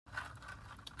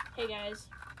Hey guys,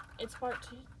 it's part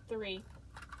 3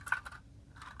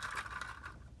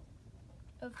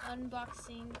 of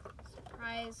unboxing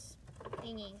surprise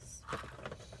thingies.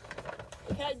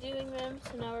 We kept doing them,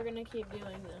 so now we're gonna keep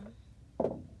doing them.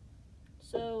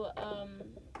 So,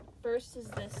 first is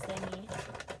this thingy.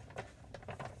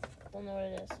 We'll know what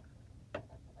it is.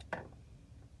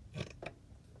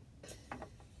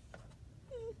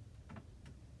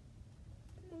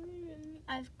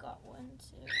 I've got one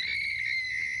too.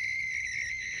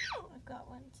 I've got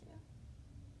one too.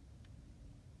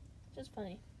 Just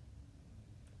funny.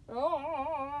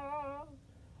 How'd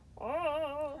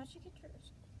you get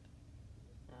yours?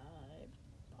 I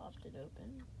popped it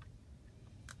open.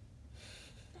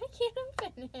 I can't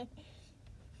open it.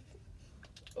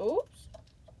 Oops.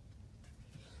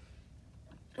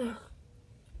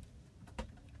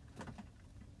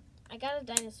 I got a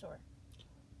dinosaur.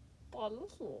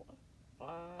 Dinosaur.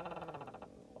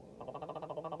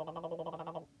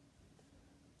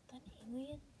 An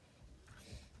alien?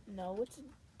 No, it's a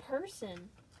person.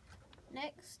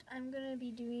 Next, I'm gonna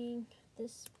be doing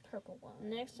this purple one.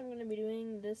 Next, I'm gonna be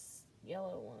doing this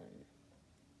yellow one.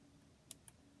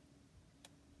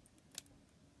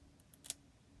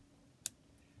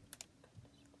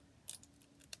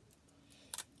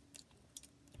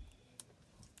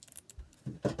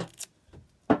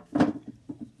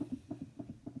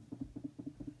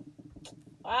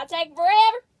 I'll take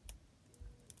forever.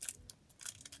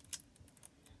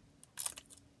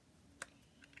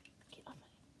 Get off my...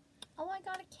 Oh, I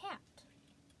got a cat.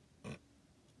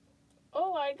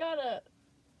 Oh, I got a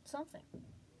Something.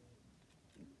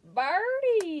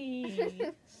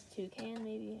 birdie. Toucan,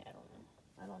 maybe? I don't know.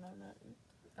 I don't know nothing.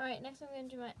 Alright, next I'm gonna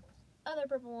do my other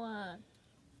purple one.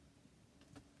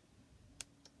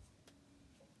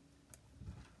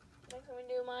 Next, I'm gonna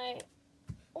do my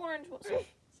orange one.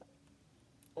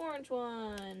 Orange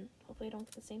one. Hopefully, I don't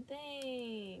get the same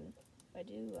thing. If I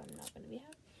do, I'm not gonna be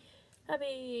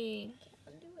happy. Can't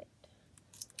undo it.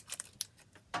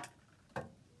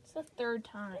 It's the third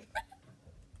time.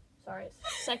 Sorry, it's the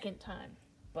second time,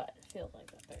 but it feels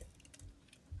like the third.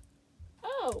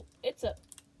 Oh, it's a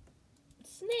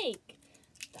snake.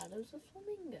 Thought it was a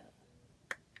flamingo.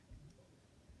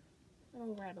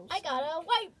 Oh, rattlesnake. I got a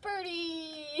white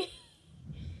birdie!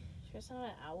 Sure it's not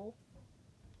an owl?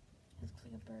 It looks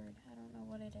like a bird. I don't know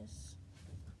what it is.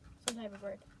 Some type of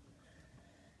bird.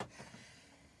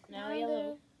 Now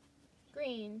yellow.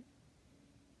 Green.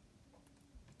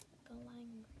 Like a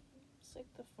lime green. It's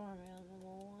like the farm animal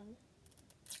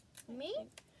one. Me?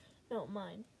 No,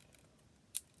 mine.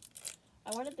 I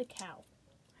wanted the cow.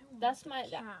 I want That's the my.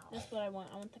 cow. That's what I want.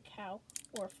 I want the cow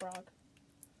or a frog.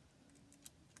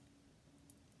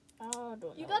 I don't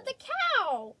know. You got the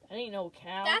cow! I ain't no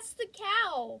cow. That's the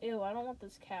cow! Ew, I don't want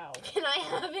this cow. Can I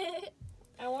have it?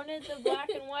 I wanted the black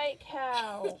and white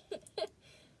cow.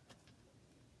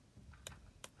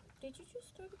 Did you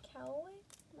just throw the cow away?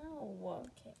 No.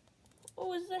 Okay.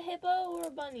 Oh, is it a hippo or a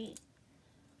bunny?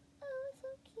 Oh, it's so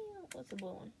cute. What's the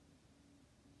blue one?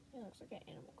 Yeah, it looks like an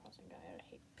Animal Crossing guy. I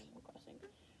hate Animal Crossing.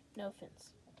 No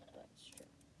offense, but it's true.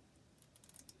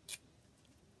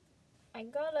 I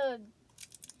got a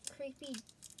creepy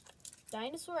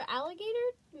dinosaur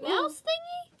alligator mouse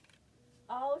thingy?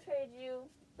 I'll trade you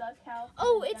the cow.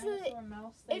 Oh, it's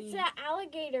It's an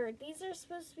alligator. These are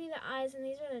supposed to be the eyes, and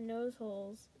these are the nose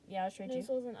holes. Yeah, I'll trade Nose you.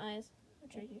 holes and eyes. I'll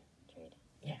trade you. Trade.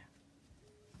 Yeah.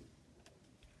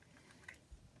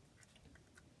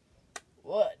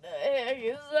 What the heck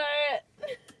is that?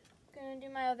 Gonna do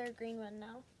my other green one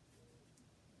now.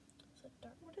 It's a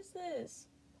dark. What is this?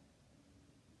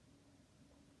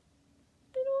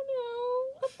 I don't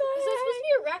know. What the Is that heck? supposed to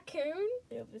be a raccoon?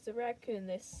 If it's a raccoon,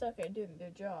 they suck at doing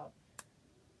their job.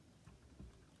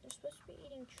 They're supposed to be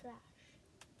eating trash.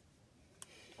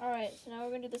 Alright, so now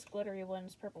we're gonna do this glittery one.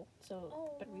 It's purple, so Oh.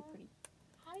 it better be pretty.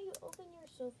 How do you open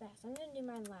yours so fast? I'm gonna do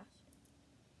mine last.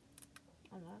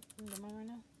 I'm not. I'm doing mine right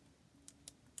now.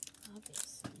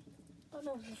 Obvious. Oh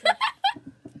no, it's okay.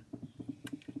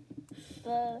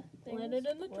 The thing Let is it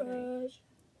in the glittery. trash.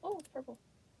 Oh, it's purple.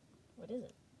 What is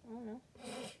it? I don't know.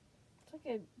 It's like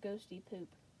a ghosty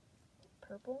poop.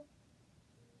 Purple?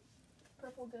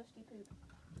 Purple ghosty poop.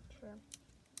 Sure.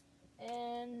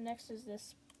 And next is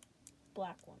this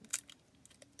black one.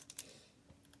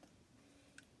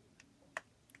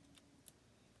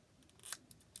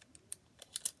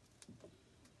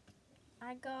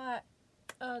 I got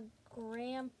a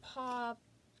grandpa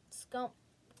skunk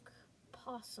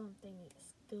possum thingy.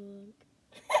 Skunk.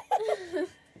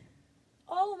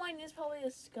 Oh, mine is probably a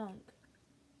skunk.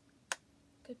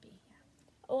 Could be, yeah.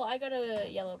 Oh, I got a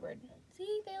yellow bird.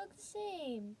 See, they look the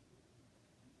same.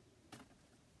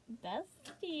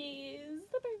 Besties.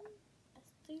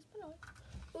 Besties,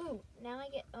 but ooh, now I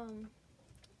get a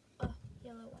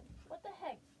yellow one. What the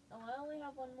heck? Oh, I only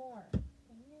have one more.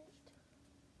 Dang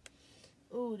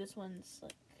it. Ooh, this one's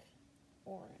like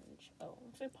orange. Oh,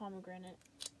 looks like pomegranate.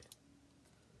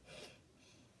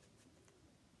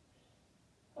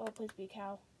 Oh, please be a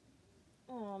cow.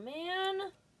 Oh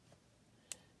man.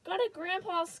 Got a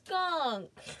grandpa skunk.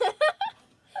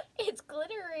 It's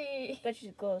glittery. Bet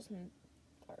you glows in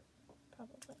the dark.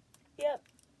 Probably. Yep.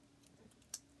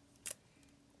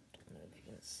 Don't know if you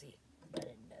can see, but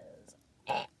it does.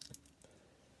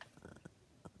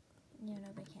 No,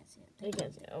 they can't see it. They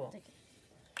can't see it. Oh well. They can.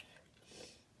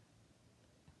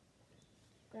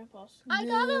 Grandpa's. I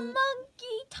got a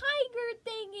monkey tiger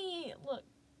thingy. Look.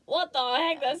 What the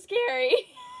heck? That's scary.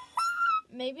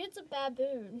 Maybe it's a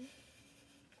baboon.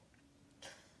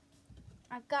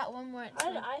 I've got one more.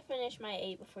 How did I finish my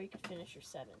 8 before you could finish your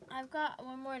 7? I've got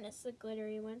one more, and it's the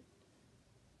glittery one.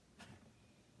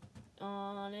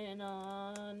 On and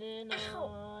on and Ow.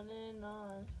 on and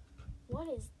on. What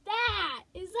is that?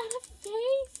 Is that a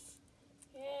face?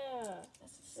 Yeah.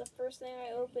 That's the first thing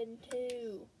I opened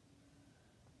too.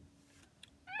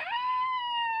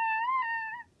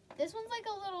 This one's like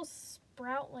a little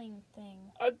sproutling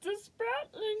thing. It's a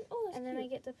sproutling. Oh, And then I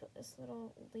get to put this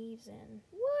little leaves in.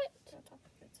 What? On top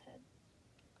of its head.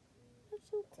 That's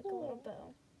so It's like a little cool.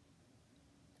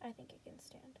 bow. I think it can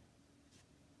stand.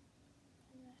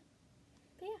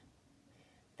 But yeah.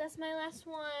 That's my last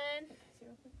one.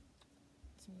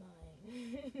 It's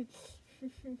mine.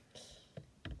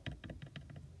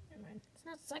 Never mind. It's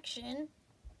not suction.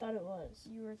 Thought it was.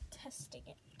 You were testing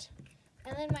it.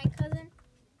 And then my cousin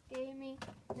gave me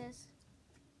this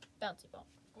bouncy ball.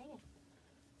 Dang it.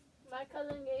 My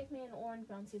cousin gave me an orange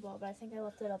bouncy ball, but I think I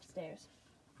left it upstairs.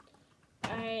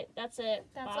 Alright, that's it.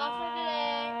 That's Bye. all for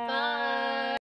today.